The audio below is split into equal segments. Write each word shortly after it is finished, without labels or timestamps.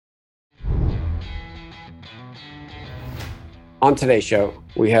On today's show,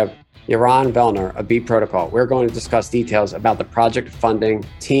 we have YARON VELNER of B.Protocol. We're going to discuss details about the project funding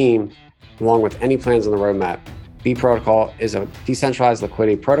team, along with any plans on the roadmap. B.Protocol is a decentralized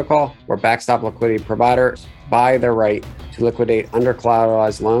liquidity protocol where backstop liquidity providers buy their right to liquidate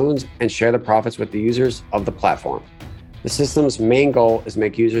under-collateralized loans and share the profits with the users of the platform. The system's main goal is to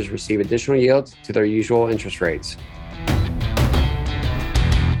make users receive additional yields to their usual interest rates.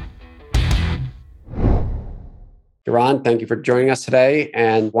 YARON, thank you for joining us today.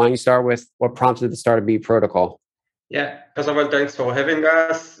 And why don't you start with what prompted the start of B.Protocol? Yeah, first of all, thanks for having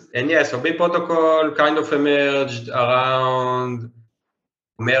us. And yeah, so B.Protocol kind of emerged around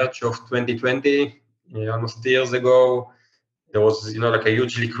March of 2020, almost 2 years ago. There was, like a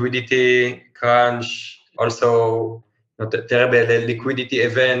huge liquidity crunch, also terrible liquidity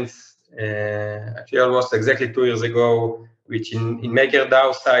events. Actually, almost exactly 2 years ago, which in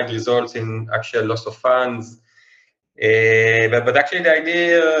MakerDAO side results in actual loss of funds. But actually the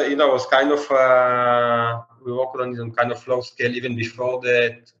idea, was kind of, we worked on it on kind of low scale even before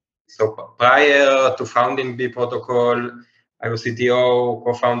that. So prior to founding B.Protocol, I was CTO,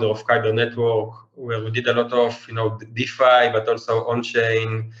 co-founder of Kyber Network, where we did a lot of, DeFi, but also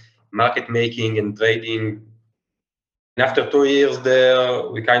on-chain market making and trading. And after 2 years there,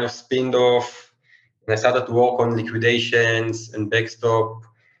 we kind of spinned off, and I started to work on liquidations and backstop,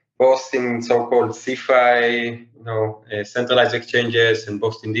 both in so-called CeFi, centralized exchanges, and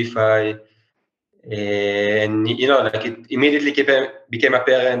both in DeFi. And, it immediately became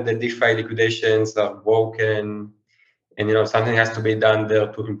apparent that DeFi liquidations are broken and, something has to be done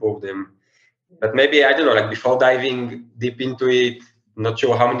there to improve them. But maybe, I don't know, before diving deep into it, I'm not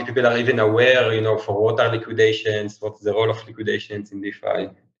sure how many people are even aware, for what are liquidations, what's the role of liquidations in DeFi.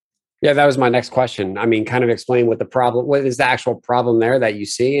 Yeah, that was my next question. I mean, kind of explain what is the actual problem there that you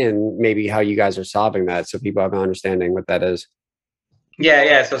see, and maybe how you guys are solving that so people have an understanding what that is.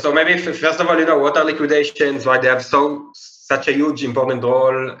 Yeah. So maybe first of all, what are liquidations? Why they have such a huge important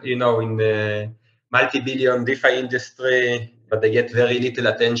role, in the multi-billion DeFi industry, but they get very little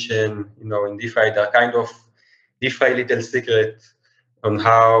attention, in DeFi. They're kind of DeFi little secret on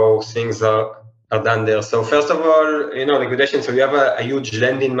how things are done there. So first of all, liquidation. So you have a huge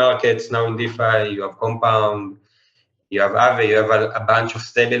lending markets now in DeFi. You have Compound, you have Aave, you have a bunch of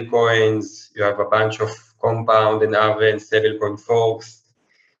stable coins, you have a bunch of Compound and Aave and stablecoin forks.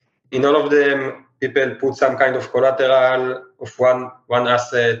 In all of them, people put some kind of collateral of one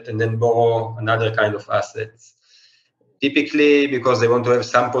asset and then borrow another kind of assets. Typically, because they want to have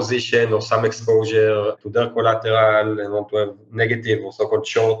some position or some exposure to their collateral and want to have negative or so-called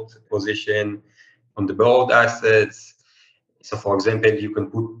short position on the borrowed assets. So, for example, you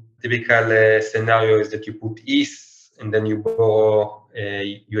can put typical scenario is that you put ETH and then you borrow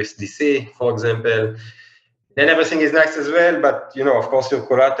USDC, for example. Then everything is nice as well, but of course, your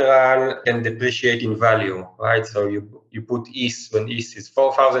collateral can depreciate in value, right? So you put ETH when ETH is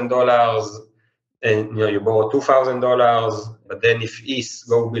 $4,000. And you borrow $2,000, but then if ETH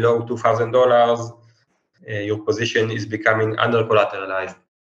go below $2,000, your position is becoming under collateralized.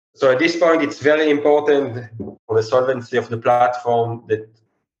 So at this point, it's very important for the solvency of the platform that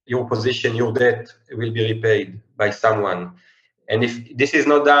your position, your debt will be repaid by someone. And if this is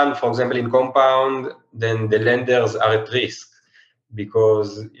not done, for example, in Compound, then the lenders are at risk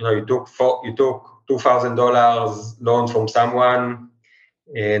because you took $2,000 loan from someone.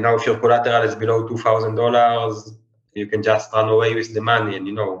 Now, if your collateral is below $2,000, you can just run away with the money. And,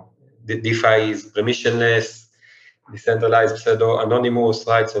 the DeFi is permissionless, decentralized, pseudo-anonymous,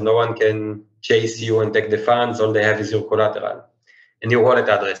 right? So no one can chase you and take the funds. All they have is your collateral and your wallet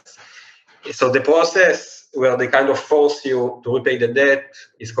address. So the process where they kind of force you to repay the debt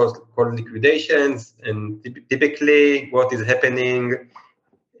is called liquidations. And typically what is happening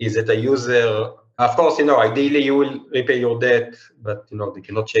is that a user, of course, ideally you will repay your debt, but, they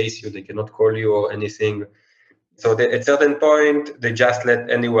cannot chase you, they cannot call you or anything. So at a certain point, they just let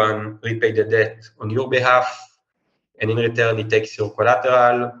anyone repay the debt on your behalf. And in return, it takes your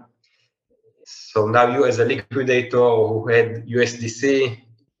collateral. So now you as a liquidator who had USDC,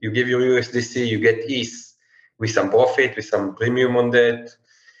 you give your USDC, you get ETH with some profit, with some premium on that.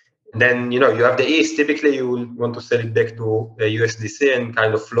 And then, you have the ETH, typically you will want to sell it back to USDC and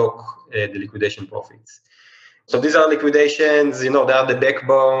kind of lock the liquidation profits. So these are liquidations, they are the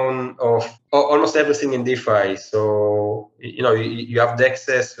backbone of almost everything in DeFi. So, you have the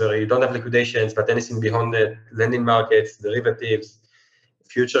access where you don't have liquidations, but anything beyond the lending markets, derivatives,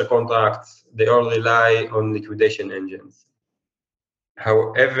 future contracts, they all rely on liquidation engines.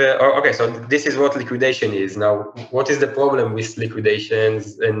 However, so this is what liquidation is. Now, what is the problem with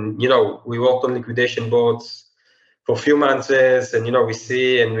liquidations? And, we worked on liquidation bots for a few months, and we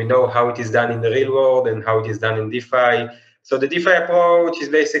see and we know how it is done in the real world and how it is done in DeFi. So the DeFi approach is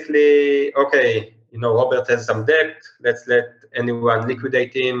basically, okay, Robert has some debt, let's let anyone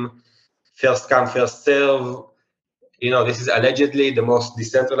liquidate him, first come, first serve. This is allegedly the most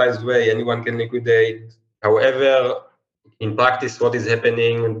decentralized way anyone can liquidate. However, in practice, what is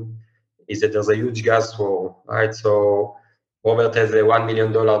happening is that there's a huge gas war, right? So Robert has a $1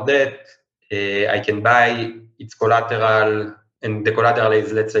 million debt. I can buy its collateral, and the collateral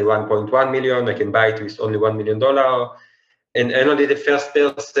is, let's say, 1.1 million. I can buy it with only $1 million. And only the first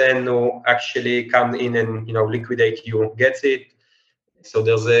person who actually comes in and, liquidate you gets it. So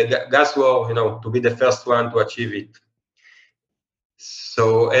there's a gas war, to be the first one to achieve it.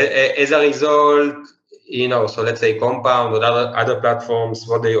 So as a result, so let's say Compound or other platforms,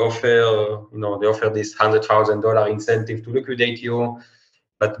 what they offer, they offer this $100,000 incentive to liquidate you,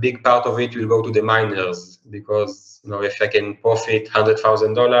 but big part of it will go to the miners because, if I can profit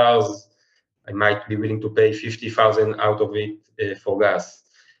 $100,000, I might be willing to pay 50,000 out of it for gas.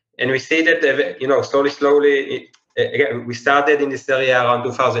 And we see that, slowly, again, we started in this area around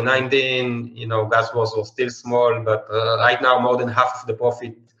 2019. Gas was still small, but right now more than half of the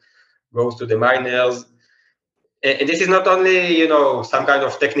profit goes to the miners. And this is not only, some kind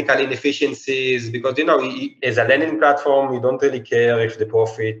of technical inefficiencies, because, as a lending platform, you don't really care if the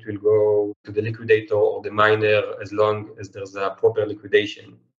profit will go to the liquidator or the miner as long as there's a proper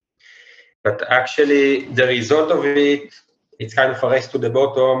liquidation. But actually, the result of it, it's kind of a race to the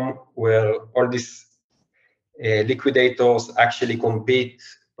bottom where all these liquidators actually compete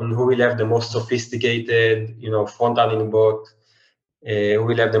on who will have the most sophisticated, front-running bot, who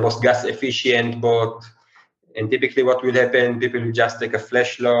will have the most gas-efficient bot. And typically what will happen, people will just take a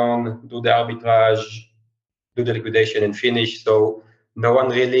flash loan, do the arbitrage, do the liquidation and finish. So no one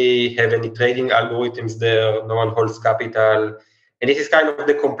really have any trading algorithms there, no one holds capital. And this is kind of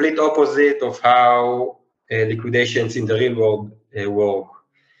the complete opposite of how liquidations in the real world work.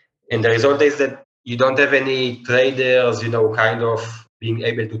 And the result is that you don't have any traders, kind of being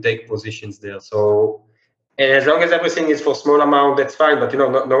able to take positions there. So, and as long as everything is for small amount, that's fine. But,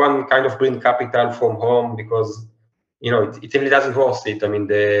 no one kind of bring capital from home because, it simply doesn't worth it. I mean,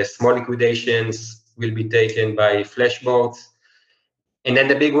 the small liquidations will be taken by flash bots. And then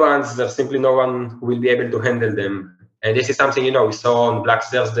the big ones, there's simply no one who will be able to handle them. And this is something, we saw on Black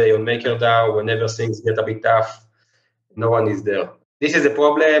Thursday, on MakerDAO, whenever things get a bit tough, no one is there. This is the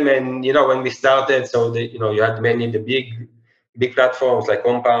problem. And, when we started, so, you had the big platforms like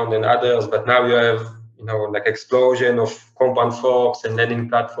Compound and others, but now you have, like explosion of Compound forks and lending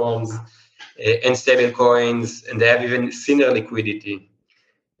platforms and stable coins, and they have even thinner liquidity.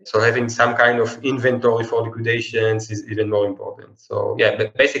 So having some kind of inventory for liquidations is even more important. So yeah,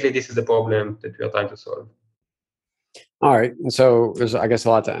 but basically this is the problem that we are trying to solve. All right. So there's, I guess, a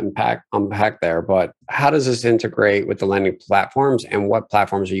lot to unpack there, but how does this integrate with the lending platforms, and what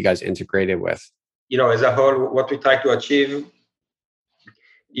platforms are you guys integrated with? As a whole, what we try to achieve,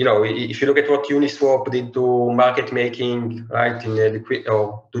 if you look at what Uniswap did to market making, right, in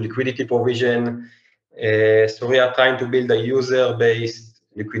to liquidity provision, so we are trying to build a user-based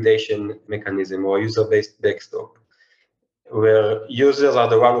liquidation mechanism or user-based backstop, where users are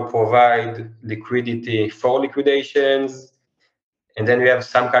the one who provide liquidity for liquidations. And then we have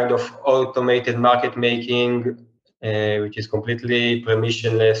some kind of automated market making, which is completely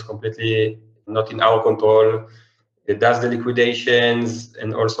permissionless, completely not in our control. It does the liquidations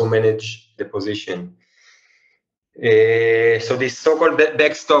and also manage the position. So this so-called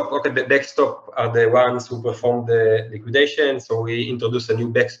backstop, the backstop are the ones who perform the liquidation. So we introduce a new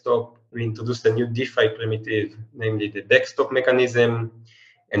backstop. We introduce a new DeFi primitive, namely the backstop mechanism,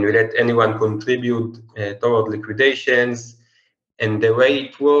 and we let anyone contribute toward liquidations. And the way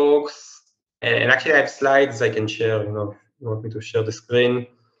it works, and actually I have slides I can share, if you want me to share the screen.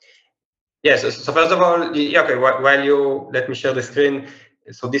 Yes, so first of all, okay, while you let me share the screen,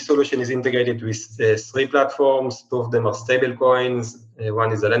 so this solution is integrated with 3 platforms. 2 of them are stable coins.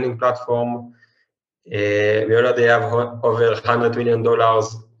 One is a lending platform. We already have over $100 million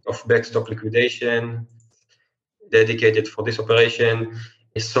of backstop liquidation dedicated for this operation.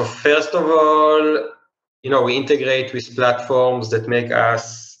 So first of all, we integrate with platforms that make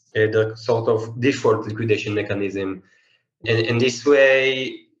us the sort of default liquidation mechanism. And in this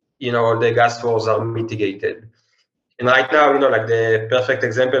way, all the gas wars are mitigated. And right now, like the perfect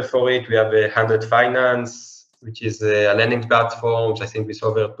example for it, we have 100 Finance, which is a lending platform, I think with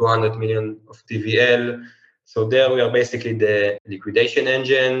over 200 million of TVL. So there we are basically the liquidation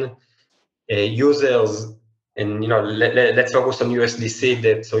engine. Users, and let's focus on USDC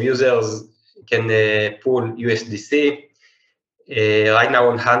debt. So users, can pool USDC. Right now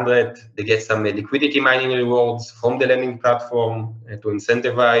on 100, they get some liquidity mining rewards from the lending platform to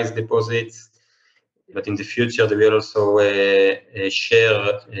incentivize deposits. But in the future, they will also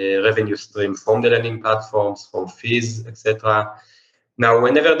share revenue stream from the lending platforms, from fees, etc. Now,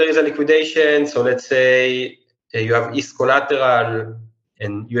 whenever there is a liquidation, so let's say you have ETH collateral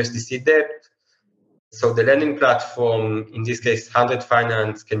and USDC debt, so the lending platform, in this case, 100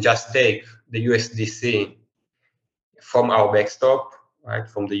 Finance, can just take the USDC from our backstop, right,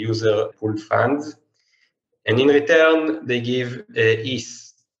 from the user pooled funds, and in return, they give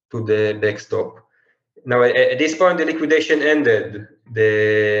ETH to the backstop. Now, at this point, the liquidation ended.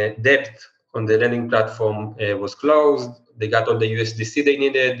 The debt on the lending platform was closed. They got all the USDC they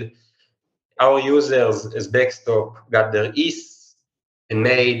needed. Our users, as backstop, got their ETH and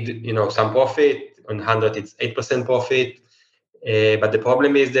made, some profit. On 100, it's 8% profit. But the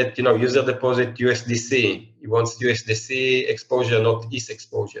problem is that, user deposit USDC. He wants USDC exposure, not ETH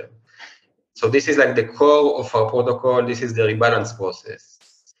exposure. So this is like the core of our protocol. This is the rebalance process.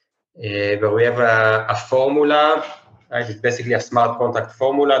 Where we have a formula, right? It's basically a smart contract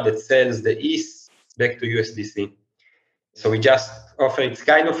formula that sells the ETH back to USDC. So we just offer, it's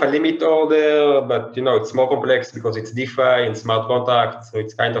kind of a limit order, but it's more complex because it's DeFi and smart contracts. So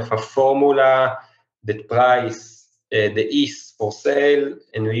it's kind of a formula that price the ETH for sale,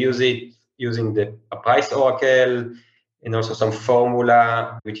 and we use it using a price oracle and also some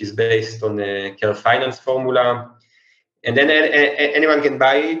formula which is based on the Curve Finance formula. And then anyone can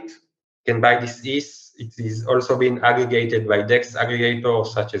buy it, can buy this ETH. It is also being aggregated by DEX aggregators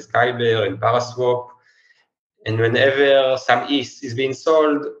such as Kyber and Paraswap. And whenever some ETH is being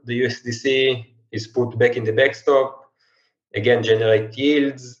sold, the USDC is put back in the backstop, again, generate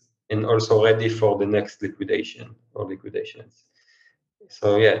yields, and also ready for the next liquidation or liquidations.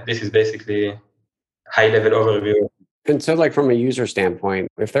 So yeah, this is basically high-level overview. And so like from a user standpoint,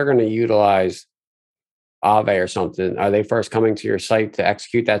 if they're going to utilize Aave or something, are they first coming to your site to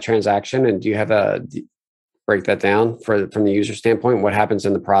execute that transaction? And do you have break that down from the user standpoint? What happens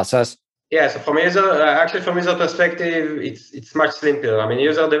in the process? Yeah, so from user perspective, it's much simpler. I mean,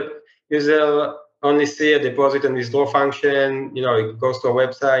 user only see a deposit and withdraw function. It goes to a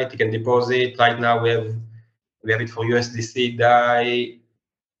website, you can deposit. Right now we have it for USDC, DAI,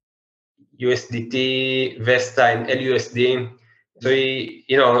 USDT, Vesta, and LUSD. So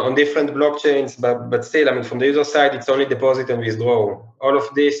on different blockchains, but still, I mean, from the user side, it's only deposit and withdraw. All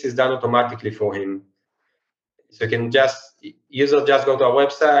of this is done automatically for him. So user just go to our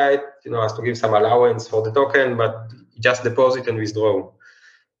website, has to give some allowance for the token, but just deposit and withdraw.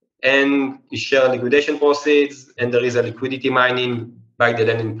 And you share liquidation proceeds, and there is a liquidity mining by the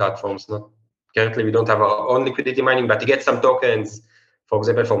lending platforms. Currently, we don't have our own liquidity mining, but you get some tokens, for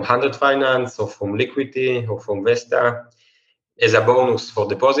example, from 100 Finance or from Liquidity or from Vesta as a bonus for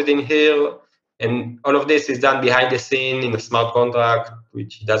depositing here. And all of this is done behind the scene in a smart contract,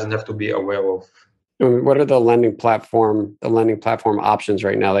 which he doesn't have to be aware of. What are the lending platform options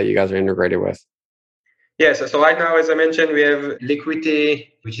right now that you guys are integrated with? Yes, so right now, as I mentioned, we have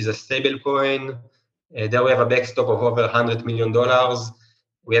Liquidity, which is a stable coin. There we have a backstop of over $100 million.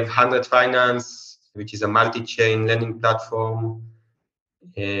 We have 100 Finance, which is a multi-chain lending platform.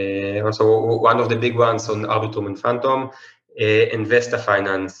 Also one of the big ones on Arbitrum and Phantom, and Vesta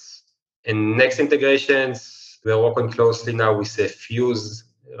Finance. And next integrations, we're working closely now with Fuse,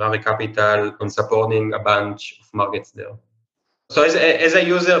 Rari Capital, on supporting a bunch of markets there. So as a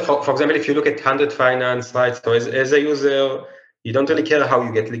user, for example, if you look at 100 Finance, right? So as a user, you don't really care how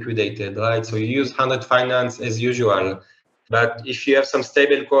you get liquidated, right? So you use 100 Finance as usual. But if you have some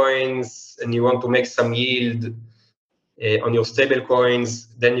stable coins and you want to make some yield on your stable coins,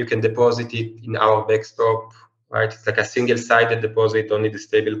 then you can deposit it in our backstop, right? It's like a single-sided deposit, only the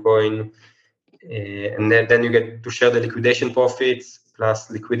stable coin. And then you get to share the liquidation profits plus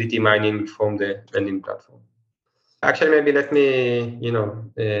liquidity mining from the lending platform. Actually, maybe let me,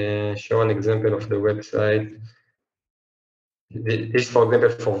 show an example of the website. This, for example,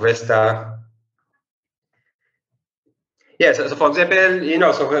 for Vesta. Yes, so for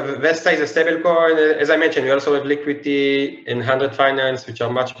example, so Vesta is a stable coin. As I mentioned, we also have Liquidity and 100 Finance, which are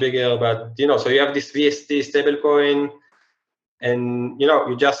much bigger. But, so you have this VST stable coin, and,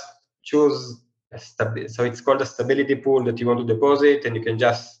 you just choose, so it's called a stability pool that you want to deposit, and you can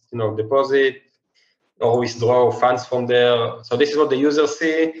just, deposit or withdraw funds from there. So this is what the users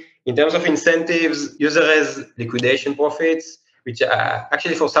see. In terms of incentives, user has liquidation profits, which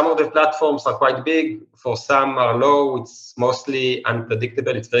actually for some of the platforms are quite big. For some are low. It's mostly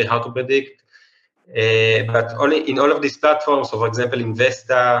unpredictable. It's very hard to predict. But only in all of these platforms, so for example,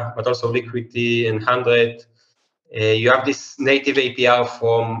 Investa, but also Liquidity and 100, you have this native APR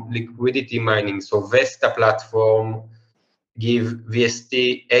from liquidity mining. So Vesta platform give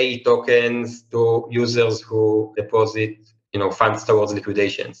VST tokens to users who deposit, funds towards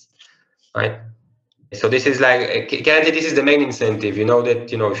liquidations, right? So this is like, currently this is the main incentive. You know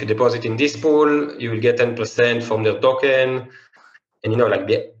that, if you deposit in this pool, you will get 10% from their token.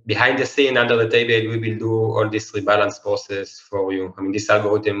 And, behind the scene, under the table, we will do all this rebalance process for you. I mean, this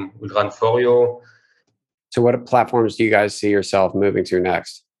algorithm will run for you. So what platforms do you guys see yourself moving to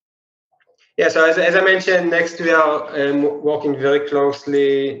next? Yeah, so as I mentioned, next we are working very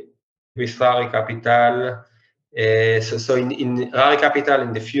closely with Rari Capital. So in Rari Capital,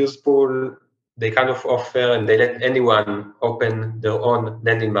 in the Fuse pool, they kind of offer and they let anyone open their own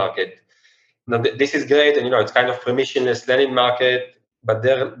lending market. Now, this is great, and it's kind of permissionless lending market, but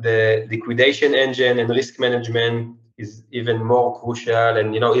the liquidation engine and risk management is even more crucial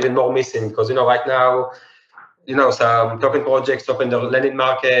and even more missing because right now, some token projects open their lending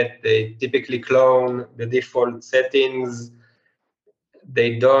market, they typically clone the default settings.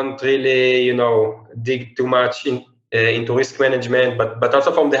 They don't really, dig too much into risk management, but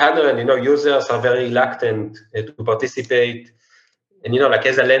also from the other end, users are very reluctant to participate. And,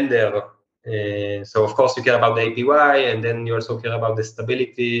 as a lender, so of course you care about the APY, and then you also care about the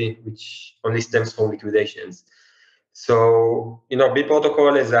stability, which only stems from liquidations. So,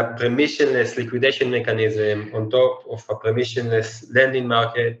 B.Protocol is a permissionless liquidation mechanism on top of a permissionless lending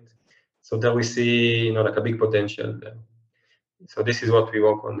market. So there we see, like a big potential there. So this is what we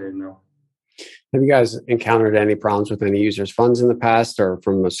work on now. Have you guys encountered any problems with any users' funds in the past or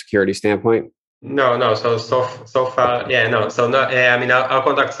from a security standpoint? No. So far, yeah, no. So no, I mean, our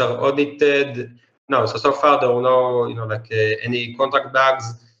contracts are audited. No, so far there were no, any contract bugs.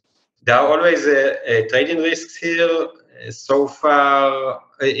 There are always trading risks here. So far,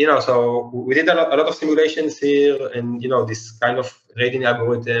 so we did a lot of simulations here, and this kind of rating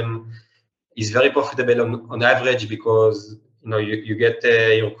algorithm is very profitable on average because you get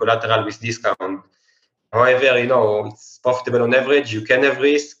your collateral with discount. However, it's profitable on average. You can have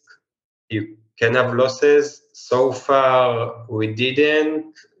risk, you can have losses. So far, we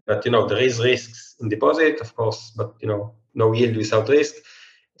didn't, but there is risks in deposit, of course, but no yield without risk.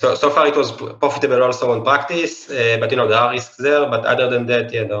 So far it was profitable also on practice, but there are risks there. But other than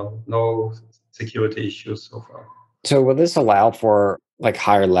that, no security issues so far. So will this allow for like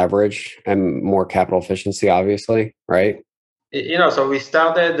higher leverage and more capital efficiency, obviously, right? So we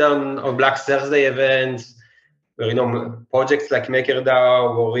started on Black Thursday events where projects like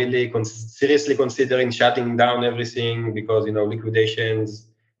MakerDAO were really seriously considering shutting down everything because liquidations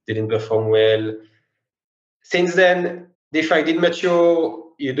didn't perform well. Since then, DeFi did mature.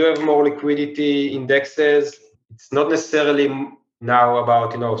 You do have more liquidity indexes. It's not necessarily now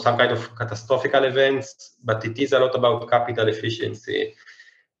about some kind of catastrophic events, but it is a lot about capital efficiency.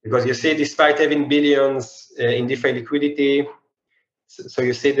 Because you see, despite having billions in DeFi liquidity, so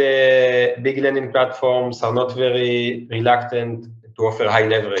you see the big lending platforms are not very reluctant to offer high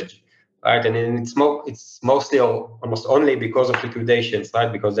leverage, right? And it's mostly or almost only because of liquidations,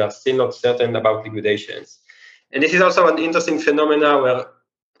 right? Because they are still not certain about liquidations. And this is also an interesting phenomena where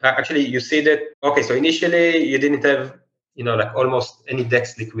actually you see that, okay, so initially you didn't have, like almost any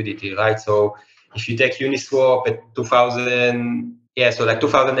DEX liquidity, right? So if you take Uniswap at 2000, so like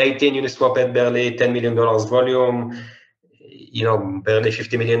 2018, Uniswap had barely $10 million volume, barely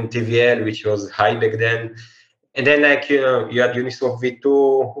 50 million TVL, which was high back then. And then you had Uniswap V2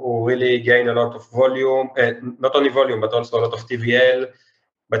 who really gained a lot of volume, not only volume, but also a lot of TVL.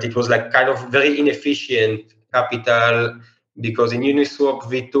 But it was like kind of very inefficient capital because in Uniswap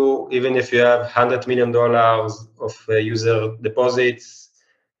V2, even if you have $100 million of user deposits,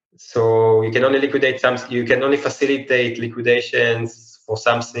 so you can only you can only facilitate liquidations for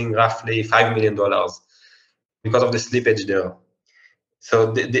something roughly $5 million because of the slippage there.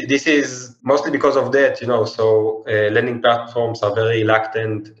 So this is mostly because of that, so lending platforms are very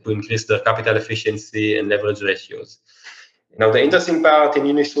reluctant to increase their capital efficiency and leverage ratios. Now, the interesting part in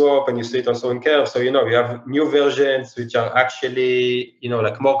Uniswap, and you see it also in Curve, so, you have new versions which are actually,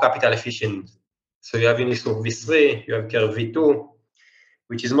 like more capital efficient. So you have Uniswap V3, you have Curve V2,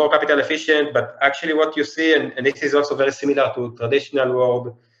 which is more capital efficient, but actually what you see, and this is also very similar to traditional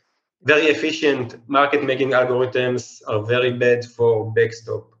world, very efficient market-making algorithms are very bad for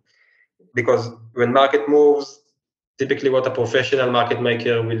backstop. Because when market moves, typically what a professional market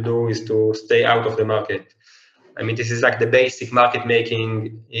maker will do is to stay out of the market. I mean, this is like the basic market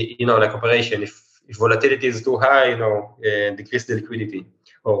making, like operation. If volatility is too high, decrease the liquidity.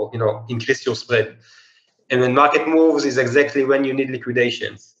 or increase your spread. And when market moves is exactly when you need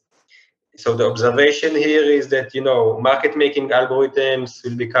liquidations. So the observation here is that market making algorithms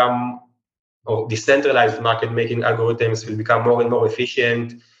will become, or decentralized market making algorithms will become more and more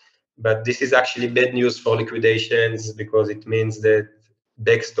efficient. But this is actually bad news for liquidations, because it means that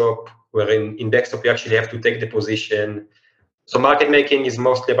backstop, where in backstop you actually have to take the position. So market making is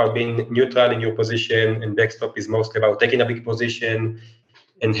mostly about being neutral in your position, and backstop is mostly about taking a big position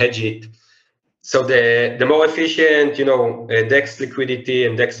and hedge it. So the more efficient, DEX liquidity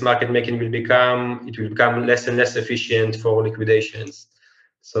and DEX market making will become less and less efficient for liquidations.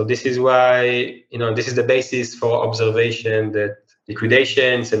 So this is why, this is the basis for observation that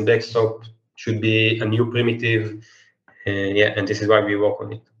liquidations and backstop should be a new primitive. And this is why we work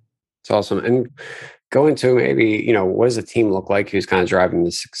on it. It's awesome. And go into maybe, what does the team look like? Who's kind of driving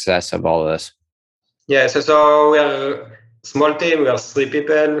the success of all of this? Yeah, so we are a small team. We are 3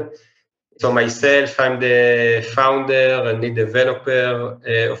 people. So myself, I'm the founder and lead developer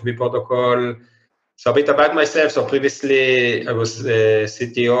of B.Protocol. So a bit about myself. So previously, I was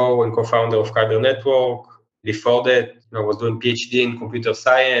CTO and co-founder of Kyber Network. Before that, I was doing PhD in computer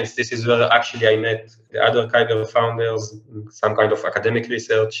science. This is where actually I met the other Kyber founders, some kind of academic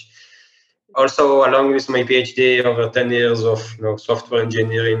research. Also, along with my PhD, over 10 years of software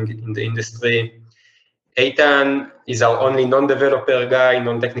engineering in the industry. Eitan is our only non-developer guy,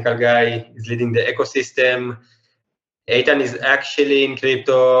 non-technical guy. He's leading the ecosystem. Eitan is actually in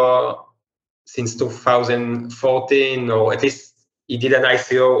crypto since 2014, or at least he did an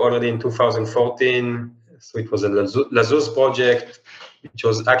ICO already in 2014. So it was a Lazuz project, which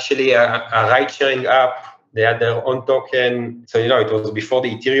was actually a ride-sharing app. They had their own token. So, it was before the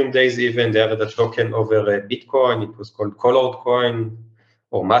Ethereum days even. They had a token over Bitcoin. It was called Colored Coin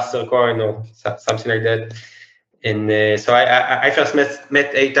or Master Coin or something like that. And so I first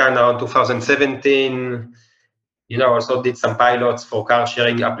met Eitan around 2017. Also did some pilots for car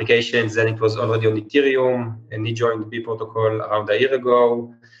sharing applications. Then it was already on Ethereum, and he joined B.Protocol around a year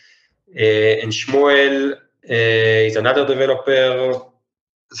ago. And Shmuel is another developer.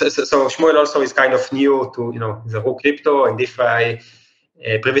 So Shmuel also is kind of new to, the whole crypto and DeFi.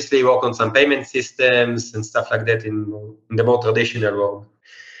 Previously he worked on some payment systems and stuff like that in the more traditional world.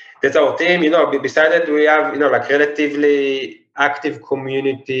 That's our team. Besides that, we have, relatively active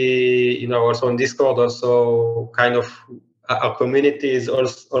community, also on Discord, also kind of our community is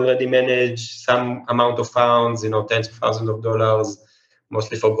already managed some amount of funds, tens of thousands of dollars,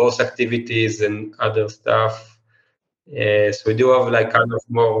 mostly for growth activities and other stuff. So we do have kind of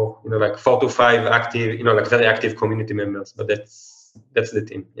more, 4 to 5 active, very active community members, but that's the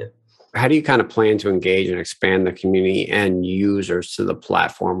team. Yeah. How do you kind of plan to engage and expand the community and users to the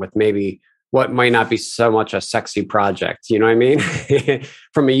platform with maybe what might not be so much a sexy project? You know what I mean?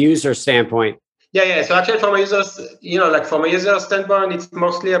 From a user standpoint. Yeah. So actually from a user's, from a user standpoint, it's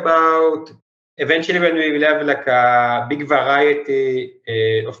mostly about eventually when we will have a big variety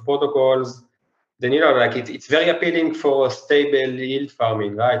of protocols, then, it's very appealing for stable yield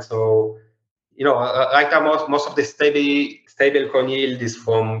farming, right? So, right now, most of the stable coin yield is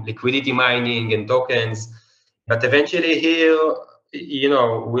from liquidity mining and tokens. But eventually here,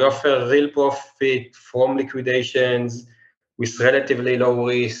 we offer real profit from liquidations with relatively low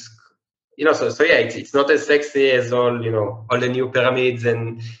risk. So yeah, it's not as sexy as all the new pyramids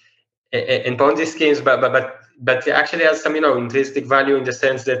and Ponzi schemes, but it actually has some, intrinsic value in the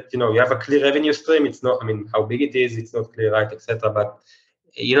sense that, you have a clear revenue stream. It's not, how big it is, it's not clear, right, etc. But,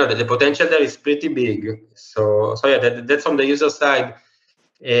 the potential there is pretty big. So yeah, that's from the user side.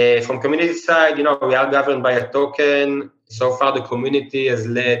 From community side, we are governed by a token. So far, the community has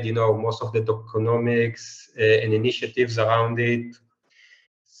led, most of the tokenomics and initiatives around it.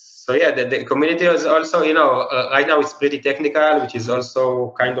 So yeah, the community is also, right now it's pretty technical, which is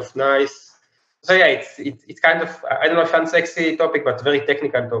also kind of nice. So yeah, it's kind of, I don't know if unsexy topic, but very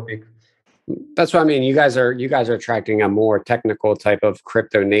technical topic. That's what I mean. You guys are attracting a more technical type of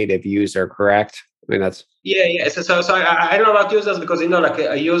crypto native user, correct? That's So I don't know about users because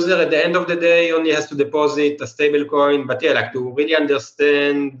a user at the end of the day only has to deposit a stable coin. But yeah, to really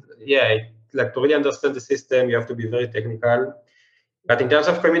understand, to really understand the system, you have to be very technical. But in terms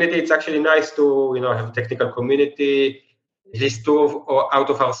of community, it's actually nice to have a technical community. At least 2 out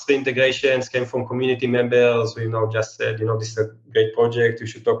of our 3 integrations came from community members who just said, this is a great project, you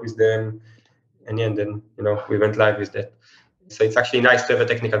should talk with them. And then we went live with that. So it's actually nice to have a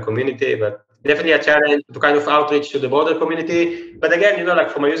technical community, but definitely a challenge to kind of outreach to the broader community. But again,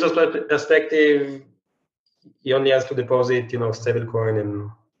 from a user's perspective, he only has to deposit, stable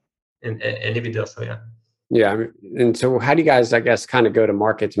coin and leave it there. So yeah. Yeah. And so how do you guys, I guess, kind of go to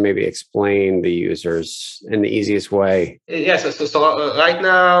market to maybe explain the users in the easiest way? Yes. So right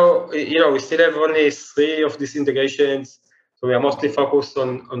now, we still have only 3 of these integrations. So we are mostly focused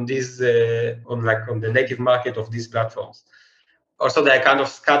on these on the native market of these platforms. Also, they're kind of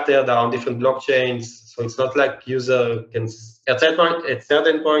scattered around different blockchains. So it's not like user can at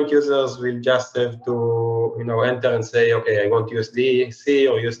certain point users will just have to enter and say, okay, I want USDC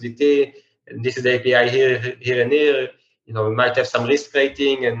or USDT, and this is the API here and here. We might have some risk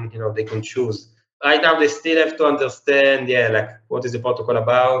rating, and they can choose. Right now, they still have to understand, like what is the protocol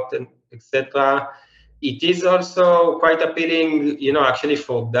about, and etc. It is also quite appealing, actually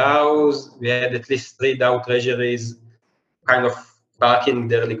for DAOs. We had at least 3 DAO treasuries kind of parking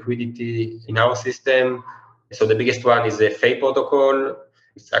their liquidity in our system. So the biggest one is the B.Protocol.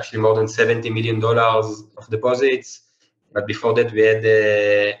 It's actually more than $70 million of deposits. But before that, we had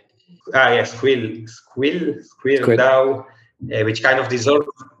Squill Good. DAO, which kind of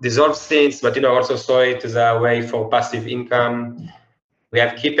dissolved things, but also saw it as a way for passive income. We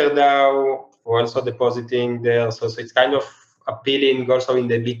have Keeper DAO, also depositing there. So it's kind of appealing also in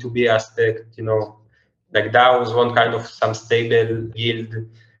the B2B aspect, like DAOs want kind of some stable yield.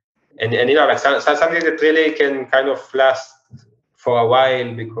 And like something that really can kind of last for a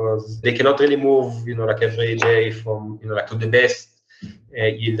while because they cannot really move, like every day from, like to the best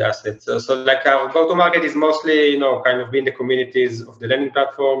yield assets. So like our go-to-market is mostly, kind of being the communities of the lending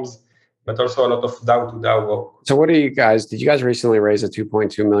platforms, but also a lot of DAO to DAO work. So did you guys recently raise a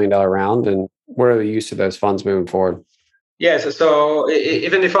 $2.2 million round, and what are the use of those funds moving forward? Yes, so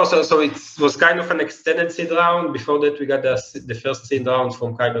even before, so it was kind of an extended seed round. Before that, we got the first seed round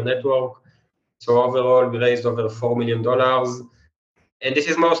from Kyber Network. So overall, we raised over $4 million. And this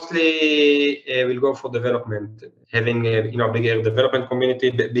is mostly, will go for development, having a, bigger development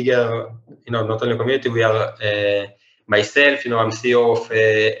community, bigger, not only community, we are, myself, I'm CEO of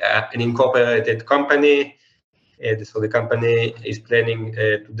an incorporated company. So the company is planning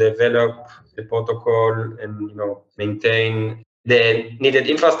to develop the protocol and maintain the needed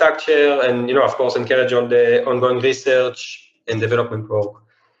infrastructure and of course encourage all the ongoing research and development work.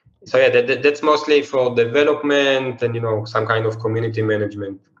 So that's mostly for development and some kind of community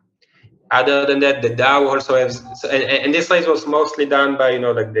management. Other than that, the DAO also has, and this raise was mostly done by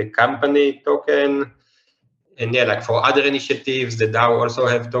like the company token. And like for other initiatives, the DAO also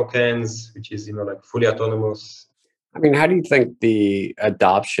have tokens, which is like fully autonomous. I mean, how do you think the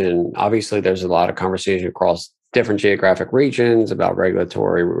adoption, obviously there's a lot of conversation across different geographic regions about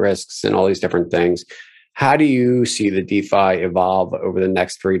regulatory risks and all these different things. How do you see the DeFi evolve over the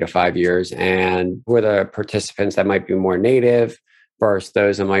next 3 to 5 years? And who are the participants that might be more native versus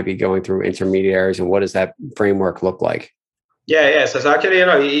those that might be going through intermediaries? And what does that framework look like? Yeah. So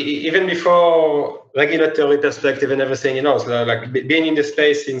actually, even before regulatory perspective and everything, so like being in the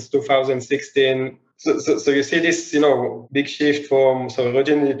space since 2016, so you see this, big shift from, so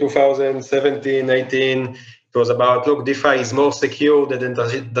originally 2017, 18, it was about, look, DeFi is more secure than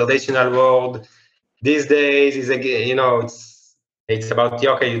the traditional world. These days is again, it's about,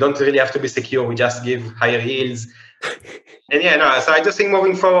 okay, you don't really have to be secure. We just give higher yields. And so I just think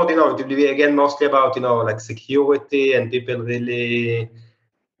moving forward, it will be again mostly about, like security and people really,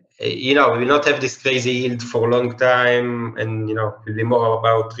 we will not have this crazy yield for a long time and, it will be more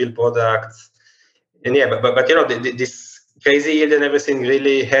about real products. And but this crazy yield and everything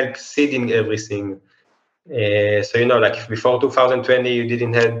really helps seeding everything. So, like before 2020, you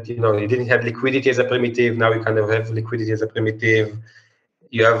didn't have liquidity as a primitive. Now you kind of have liquidity as a primitive.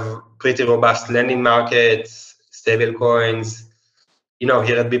 You have pretty robust lending markets, stable coins.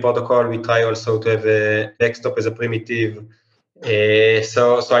 Here at B.Protocol, we try also to have a backstop as a primitive.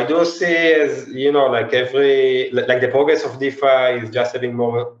 So I do see as, like the progress of DeFi is just having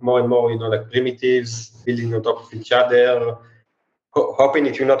more and more, like primitives building on top of each other, hoping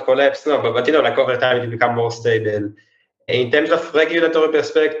it will not collapse. No, but like over time it will become more stable. In terms of regulatory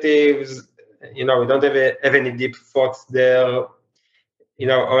perspectives, we don't have any deep thoughts there.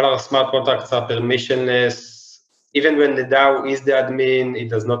 All our smart contracts are permissionless. Even when the DAO is the admin, it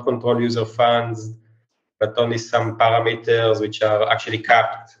does not control user funds, but only some parameters which are actually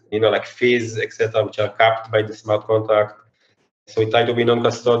capped, like fees, etc., which are capped by the smart contract. So we try to be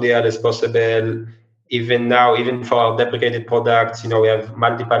non-custodial as possible. Even now, even for our deprecated products, we have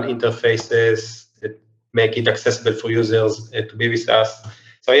multiple interfaces that make it accessible for users to be with us.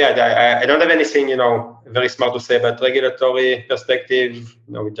 So I don't have anything, very smart to say, but regulatory perspective,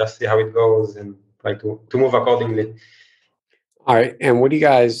 we just see how it goes and try to move accordingly. All right. And what are you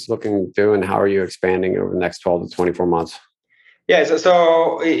guys looking to do, and how are you expanding over the next 12 to 24 months? Yeah,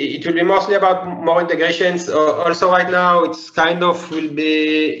 so it will be mostly about more integrations. Also, right now, it's kind of will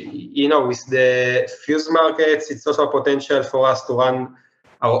be, with the fuse markets, it's also a potential for us to run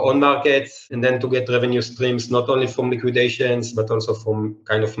our own markets and then to get revenue streams, not only from liquidations, but also from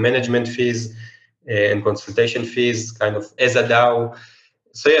kind of management fees and consultation fees, kind of as a DAO.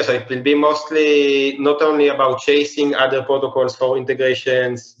 So it will be mostly not only about chasing other protocols for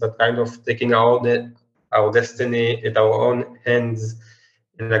integrations, but kind of taking our destiny at our own hands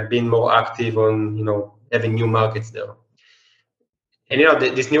and like being more active on, having new markets there. And,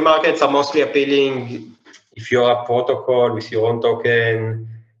 these new markets are mostly appealing if you're a protocol with your own token.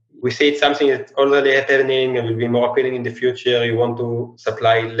 We see it's something that's already happening and will be more appealing in the future. You want to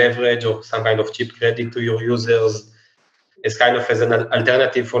supply leverage or some kind of cheap credit to your users as kind of as an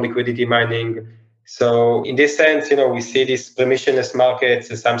alternative for liquidity mining. So in this sense, we see these permissionless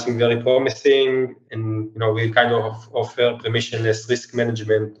markets as something very promising, and we kind of offer permissionless risk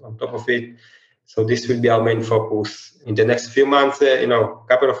management on top of it. So this will be our main focus in the next few months,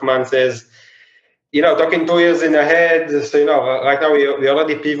 couple of months. Talking 2 years in ahead. So right now we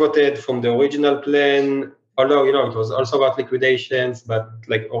already pivoted from the original plan. Although it was also about liquidations, but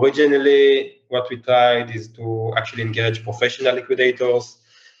like originally what we tried is to actually engage professional liquidators.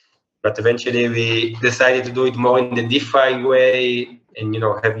 But eventually we decided to do it more in the DeFi way and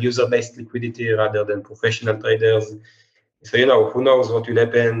have user-based liquidity rather than professional traders. So who knows what will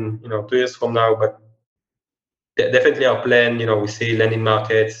happen 2 years from now, but definitely our plan, we see lending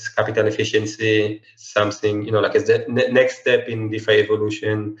markets, capital efficiency, something, like as the next step in DeFi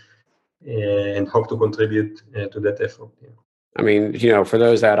evolution, and hope to contribute to that effort. Yeah. I mean, for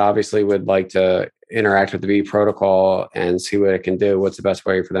those that obviously would like to interact with the B.Protocol and see what it can do, what's the best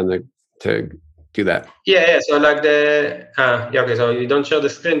way for them to do that? Yeah. So like okay. So you don't share the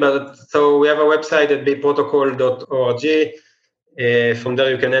screen, but so we have a website at bprotocol.org. From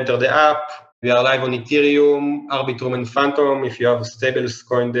there, you can enter the app. We are live on Ethereum, Arbitrum, and Phantom. If you have stables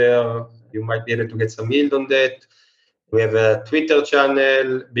coin there, you might be able to get some yield on that. We have a Twitter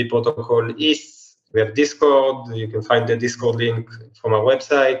channel, B.Protocol East. We have Discord. You can find the Discord link from our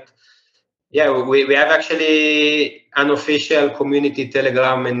website. Yeah, we have actually unofficial community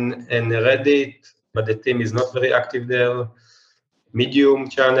Telegram and Reddit, but the team is not very active there. Medium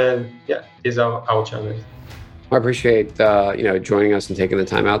channel. Yeah, these are our channels. I appreciate joining us and taking the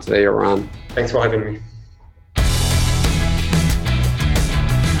time out today, Yaron. Thanks for having me.